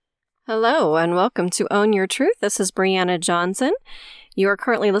Hello, and welcome to Own Your Truth. This is Brianna Johnson. You are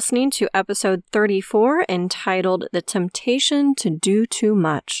currently listening to episode 34, entitled The Temptation to Do Too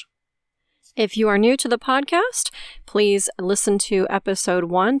Much. If you are new to the podcast, please listen to episode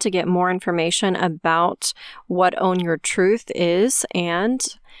 1 to get more information about what Own Your Truth is and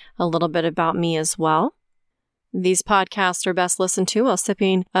a little bit about me as well. These podcasts are best listened to while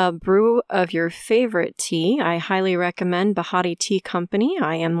sipping a brew of your favorite tea. I highly recommend Bahati Tea Company.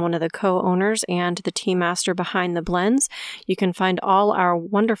 I am one of the co-owners and the tea master behind the blends. You can find all our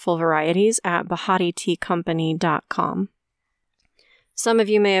wonderful varieties at BahatiTeaCompany.com. Some of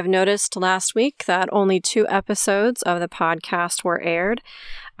you may have noticed last week that only 2 episodes of the podcast were aired.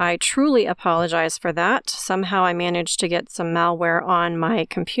 I truly apologize for that. Somehow I managed to get some malware on my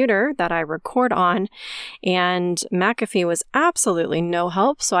computer that I record on, and McAfee was absolutely no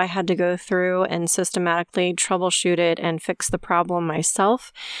help, so I had to go through and systematically troubleshoot it and fix the problem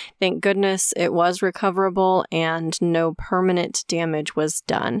myself. Thank goodness it was recoverable and no permanent damage was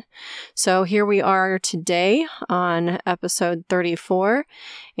done. So here we are today on episode 34,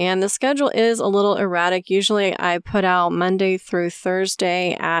 and the schedule is a little erratic. Usually I put out Monday through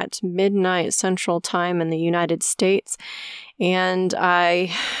Thursday at midnight Central Time in the United States. And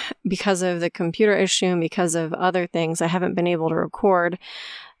because of the computer issue and because of other things, I haven't been able to record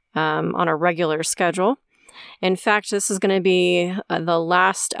on a regular schedule. In fact, this is going to be the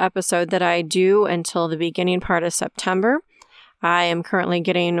last episode that I do until the beginning part of September. I am currently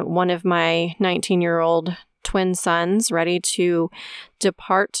getting one of my 19-year-old twin sons ready to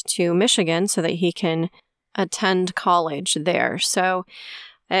depart to Michigan so that he can attend college there. So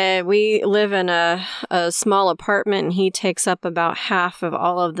we live in a small apartment, and he takes up about half of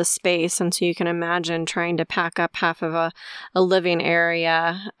all of the space. And so you can imagine trying to pack up half of a living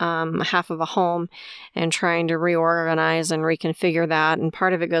area, half of a home, and trying to reorganize and reconfigure that. And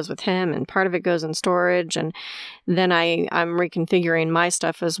part of it goes with him, and part of it goes in storage. And then I'm reconfiguring my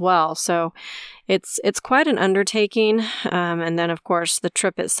stuff as well. So it's quite an undertaking. And then, of course, the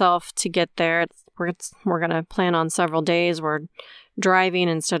trip itself to get there, we're going to plan on several days. We're driving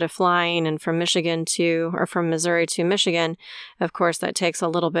instead of flying, and from Missouri to Michigan, of course, that takes a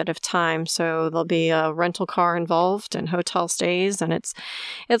little bit of time. So there'll be a rental car involved and hotel stays, and it's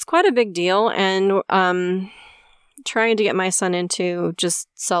quite a big deal. And trying to get my son into just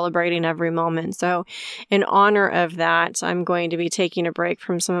celebrating every moment. So in honor of that, I'm going to be taking a break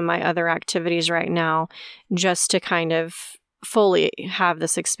from some of my other activities right now, just to kind of fully have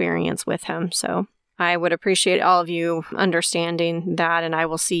this experience with him. So I would appreciate all of you understanding that, and I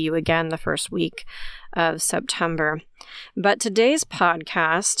will see you again the first week of September. But today's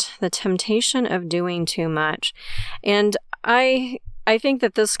podcast, The Temptation of Doing Too Much. And I think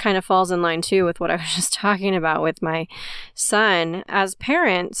that this kind of falls in line too with what I was just talking about with my son. As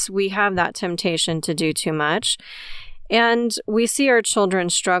parents, we have that temptation to do too much. And we see our children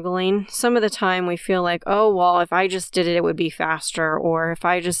struggling. Some of the time we feel like, oh, well, if I just did it, it would be faster. Or if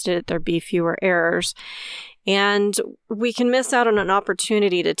I just did it, there'd be fewer errors. And we can miss out on an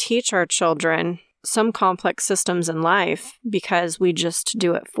opportunity to teach our children some complex systems in life because we just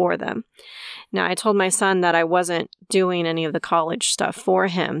do it for them. Now, I told my son that I wasn't doing any of the college stuff for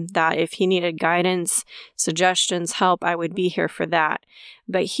him, that if he needed guidance, suggestions, help, I would be here for that.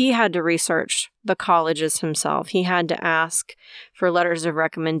 But he had to research the colleges himself. He had to ask for letters of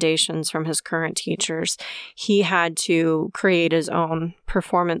recommendations from his current teachers. He had to create his own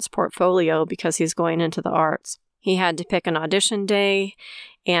performance portfolio because he's going into the arts. He had to pick an audition day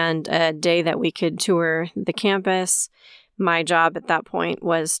and a day that we could tour the campus. My job at that point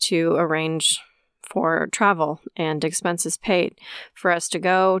was to arrange for travel and expenses paid for us to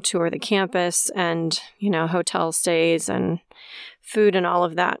go tour the campus and, hotel stays and food and all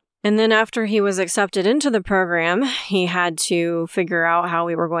of that. And then after he was accepted into the program, he had to figure out how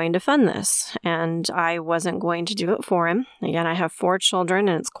we were going to fund this. And I wasn't going to do it for him. Again, I have 4 children,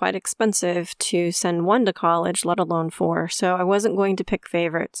 and it's quite expensive to send one to college, let alone 4. So I wasn't going to pick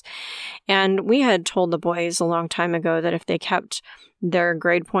favorites. And we had told the boys a long time ago that if they kept their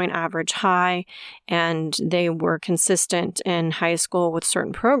grade point average high and they were consistent in high school with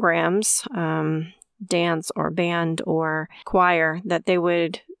certain programs, dance or band or choir, that they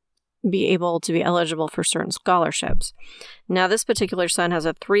would be able to be eligible for certain scholarships. Now, this particular son has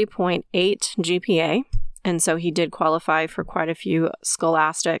a 3.8 GPA, and so he did qualify for quite a few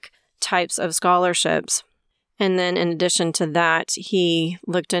scholastic types of scholarships. And then in addition to that, he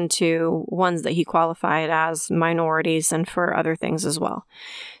looked into ones that he qualified as minorities and for other things as well.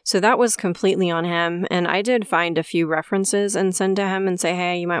 So that was completely on him. And I did find a few references and send to him and say,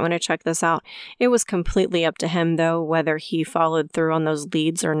 hey, you might want to check this out. It was completely up to him, though, whether he followed through on those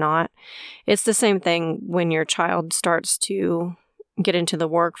leads or not. It's the same thing when your child starts to get into the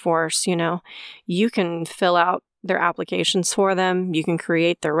workforce. You can fill out their applications for them. You can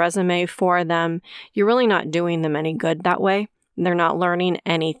create their resume for them. You're really not doing them any good that way. They're not learning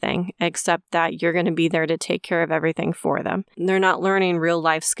anything except that you're going to be there to take care of everything for them. They're not learning real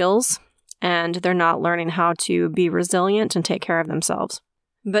life skills, and they're not learning how to be resilient and take care of themselves.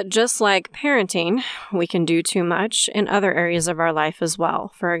 But just like parenting, we can do too much in other areas of our life as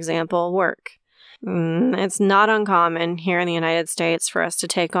well. For example, work. It's not uncommon here in the United States for us to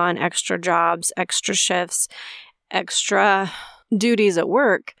take on extra jobs, extra shifts, extra duties at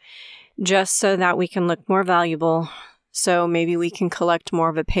work just so that we can look more valuable. So maybe we can collect more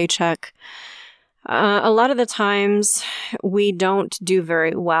of a paycheck. A lot of the times we don't do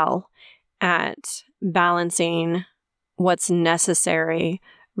very well at balancing what's necessary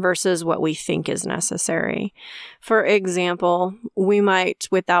versus what we think is necessary. For example, we might,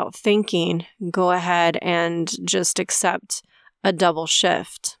 without thinking, go ahead and just accept a double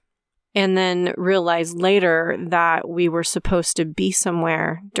shift and then realize later that we were supposed to be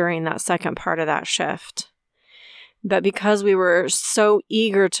somewhere during that second part of that shift. But because we were so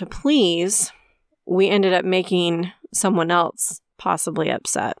eager to please, we ended up making someone else possibly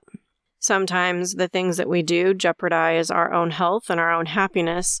upset. Sometimes the things that we do jeopardize our own health and our own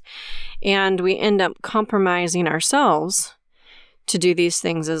happiness, and we end up compromising ourselves to do these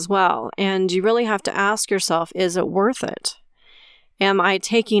things as well. And you really have to ask yourself, is it worth it? Am I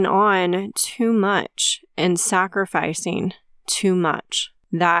taking on too much and sacrificing too much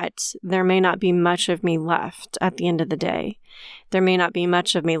that there may not be much of me left at the end of the day? There may not be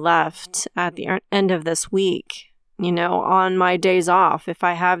much of me left at the end of this week. On my days off, if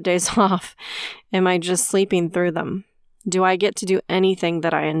I have days off, am I just sleeping through them? Do I get to do anything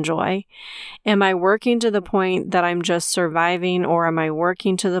that I enjoy? Am I working to the point that I'm just surviving, or am I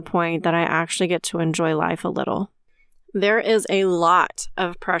working to the point that I actually get to enjoy life a little? There is a lot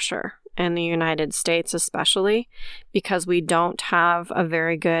of pressure in the United States, especially because we don't have a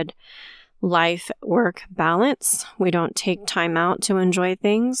very good life-work balance. We don't take time out to enjoy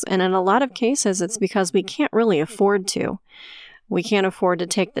things. And in a lot of cases, it's because we can't really afford to. We can't afford to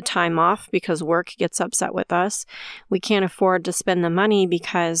take the time off because work gets upset with us. We can't afford to spend the money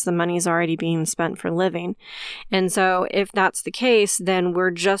because the money's already being spent for living. And so if that's the case, then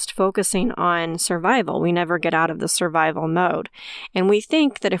we're just focusing on survival. We never get out of the survival mode. And we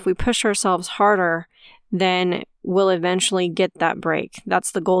think that if we push ourselves harder, then we'll eventually get that break.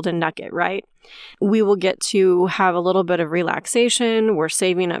 That's the golden nugget, right? We will get to have a little bit of relaxation. We're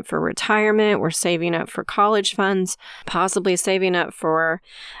saving up for retirement. We're saving up for college funds, possibly saving up for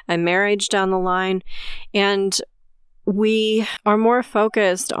a marriage down the line. And we are more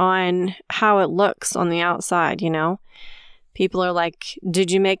focused on how it looks on the outside, People are like,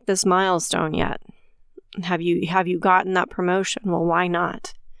 did you make this milestone yet? Have you gotten that promotion? Well, why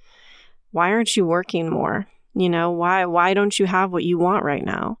not? Why aren't you working more? Why don't you have what you want right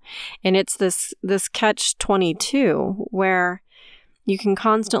now? And it's this catch-22 where you can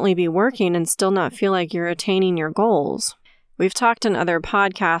constantly be working and still not feel like you're attaining your goals. We've talked in other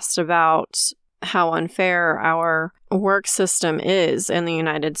podcasts about how unfair our work system is in the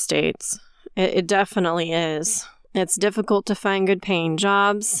United States. It definitely is. It's difficult to find good paying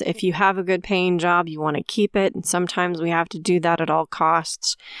jobs. If you have a good paying job, you want to keep it. And sometimes we have to do that at all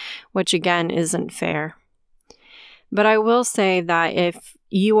costs, which again isn't fair. But I will say that if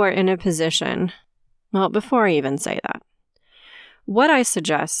you are in a position, well, before I even say that, what I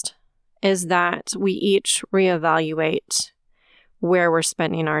suggest is that we each reevaluate where we're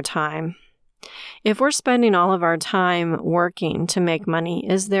spending our time. If we're spending all of our time working to make money,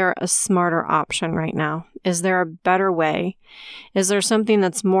 is there a smarter option right now? Is there a better way? Is there something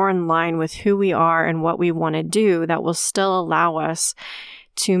that's more in line with who we are and what we want to do that will still allow us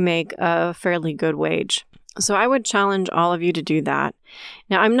to make a fairly good wage? So I would challenge all of you to do that.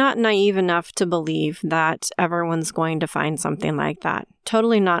 Now, I'm not naive enough to believe that everyone's going to find something like that.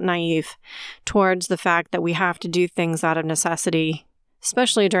 Totally not naive towards the fact that we have to do things out of necessity,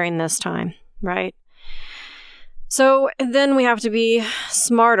 especially during this time, right? So then we have to be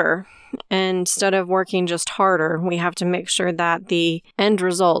smarter. Instead of working just harder, we have to make sure that the end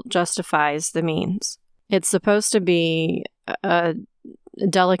result justifies the means. It's supposed to be a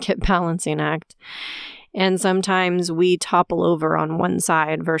delicate balancing act. And sometimes we topple over on one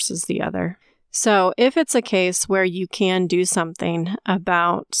side versus the other. So if it's a case where you can do something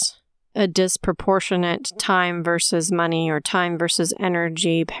about a disproportionate time versus money or time versus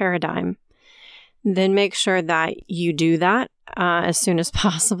energy paradigm, then make sure that you do that as soon as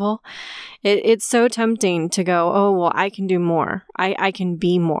possible. It's so tempting to go, oh, well, I can do more. I can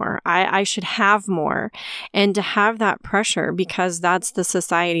be more. I should have more. And to have that pressure because that's the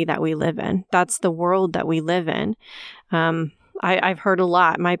society that we live in. That's the world that we live in. I've heard a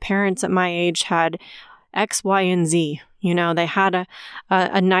lot. My parents at my age had X, Y, and Z. They had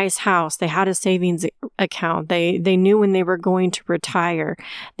a nice house. They had a savings account. They knew when they were going to retire.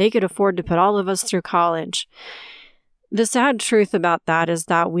 They could afford to put all of us through college. The sad truth about that is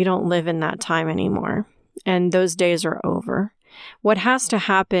that we don't live in that time anymore, and those days are over. What has to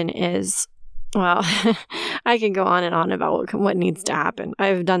happen is, well, I can go on and on about what needs to happen.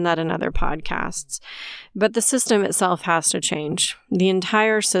 I've done that in other podcasts. But the system itself has to change. The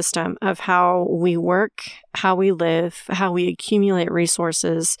entire system of how we work, how we live, how we accumulate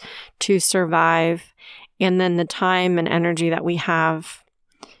resources to survive, and then the time and energy that we have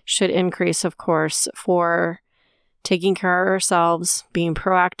should increase, of course, for taking care of ourselves, being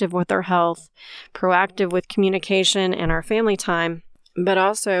proactive with our health, proactive with communication and our family time, but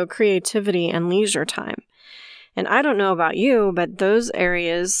also creativity and leisure time. And I don't know about you, but those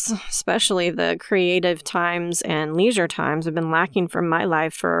areas, especially the creative times and leisure times, have been lacking from my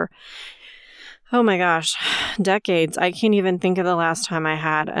life for, oh my gosh, decades. I can't even think of the last time I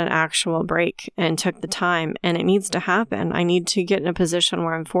had an actual break and took the time, and it needs to happen. I need to get in a position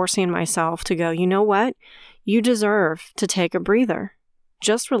where I'm forcing myself to go, you know what? You deserve to take a breather.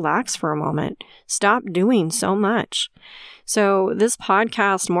 Just relax for a moment. Stop doing so much. So this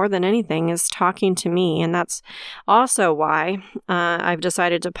podcast, more than anything, is talking to me. And that's also why I've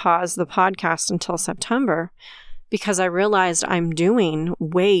decided to pause the podcast until September, because I realized I'm doing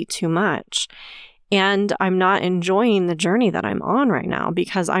way too much. And I'm not enjoying the journey that I'm on right now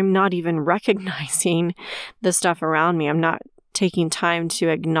because I'm not even recognizing the stuff around me. I'm not taking time to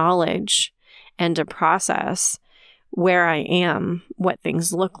acknowledge and to process where I am, what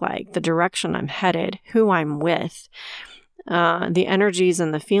things look like, the direction I'm headed, who I'm with, the energies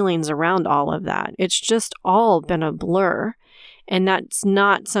and the feelings around all of that. It's just all been a blur. And that's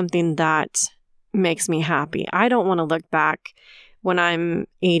not something that makes me happy. I don't want to look back when I'm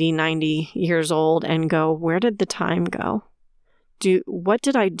 80, 90 years old and go, where did the time go? What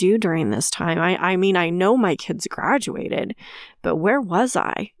did I do during this time? I mean, I know my kids graduated, but where was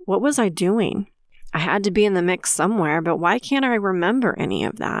I? What was I doing? I had to be in the mix somewhere, but why can't I remember any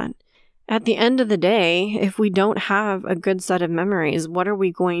of that? At the end of the day, if we don't have a good set of memories, what are we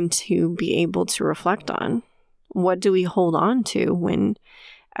going to be able to reflect on? What do we hold on to when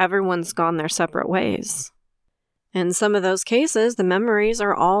everyone's gone their separate ways? In some of those cases, the memories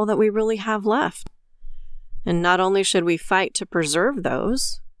are all that we really have left. And not only should we fight to preserve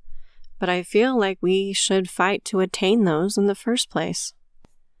those, but I feel like we should fight to attain those in the first place.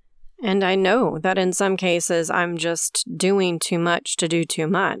 And I know that in some cases I'm just doing too much to do too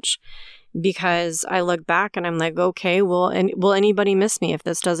much, because I look back and I'm like, okay, will anybody miss me if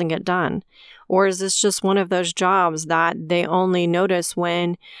this doesn't get done? Or is this just one of those jobs that they only notice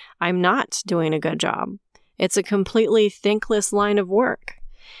when I'm not doing a good job? It's a completely thankless line of work.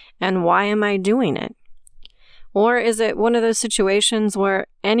 And why am I doing it? Or is it one of those situations where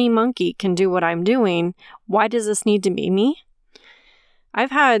any monkey can do what I'm doing? Why does this need to be me?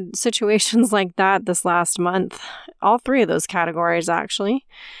 I've had situations like that this last month, all three of those categories actually,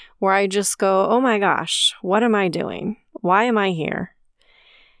 where I just go, oh my gosh, what am I doing? Why am I here?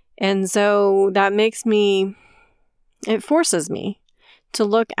 And so that it forces me to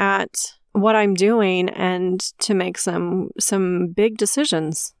look at what I'm doing and to make some big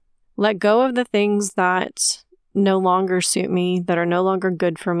decisions. Let go of the things that no longer suit me, that are no longer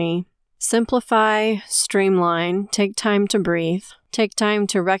good for me. Simplify, streamline, take time to breathe, take time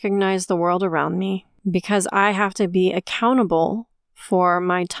to recognize the world around me, because I have to be accountable for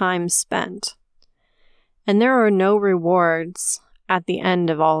my time spent. And there are no rewards at the end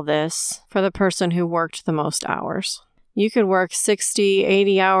of all this for the person who worked the most hours. You could work 60,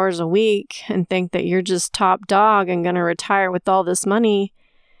 80 hours a week and think that you're just top dog and going to retire with all this money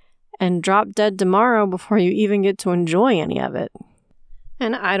and drop dead tomorrow before you even get to enjoy any of it.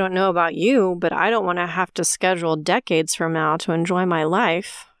 And I don't know about you, but I don't want to have to schedule decades from now to enjoy my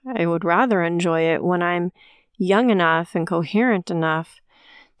life. I would rather enjoy it when I'm young enough and coherent enough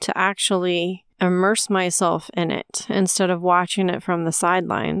to actually immerse myself in it instead of watching it from the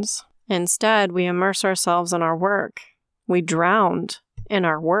sidelines. Instead, we immerse ourselves in our work. We drowned in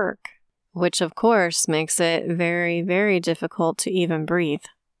our work, which of course makes it very, very difficult to even breathe.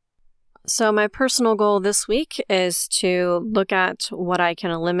 So my personal goal this week is to look at what I can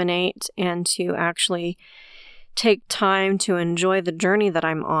eliminate and to actually take time to enjoy the journey that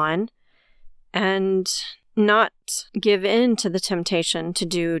I'm on and not give in to the temptation to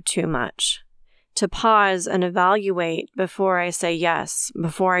do too much, to pause and evaluate before I say yes,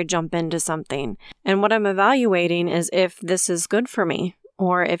 before I jump into something. And what I'm evaluating is if this is good for me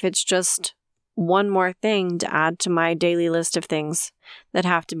or if it's just one more thing to add to my daily list of things that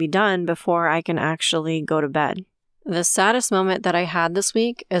have to be done before I can actually go to bed. The saddest moment that I had this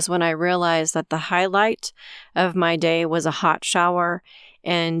week is when I realized that the highlight of my day was a hot shower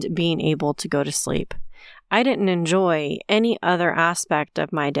and being able to go to sleep. I didn't enjoy any other aspect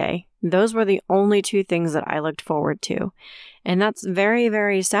of my day. Those were the only two things that I looked forward to. And that's very,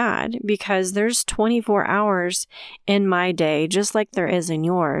 very sad because there's 24 hours in my day, just like there is in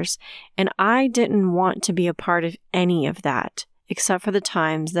yours. And I didn't want to be a part of any of that, except for the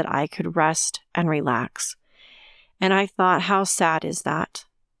times that I could rest and relax. And I thought, how sad is that?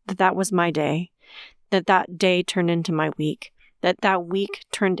 That was my day, that day turned into my week, that week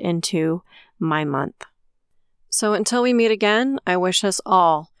turned into my month. So until we meet again, I wish us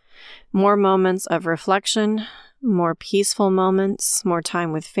all more moments of reflection, more peaceful moments, more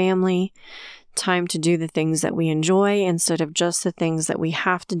time with family, time to do the things that we enjoy instead of just the things that we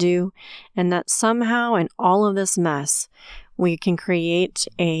have to do, and that somehow in all of this mess, we can create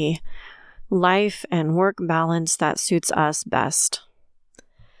a life and work balance that suits us best.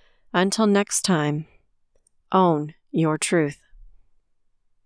 Until next time, own your truth.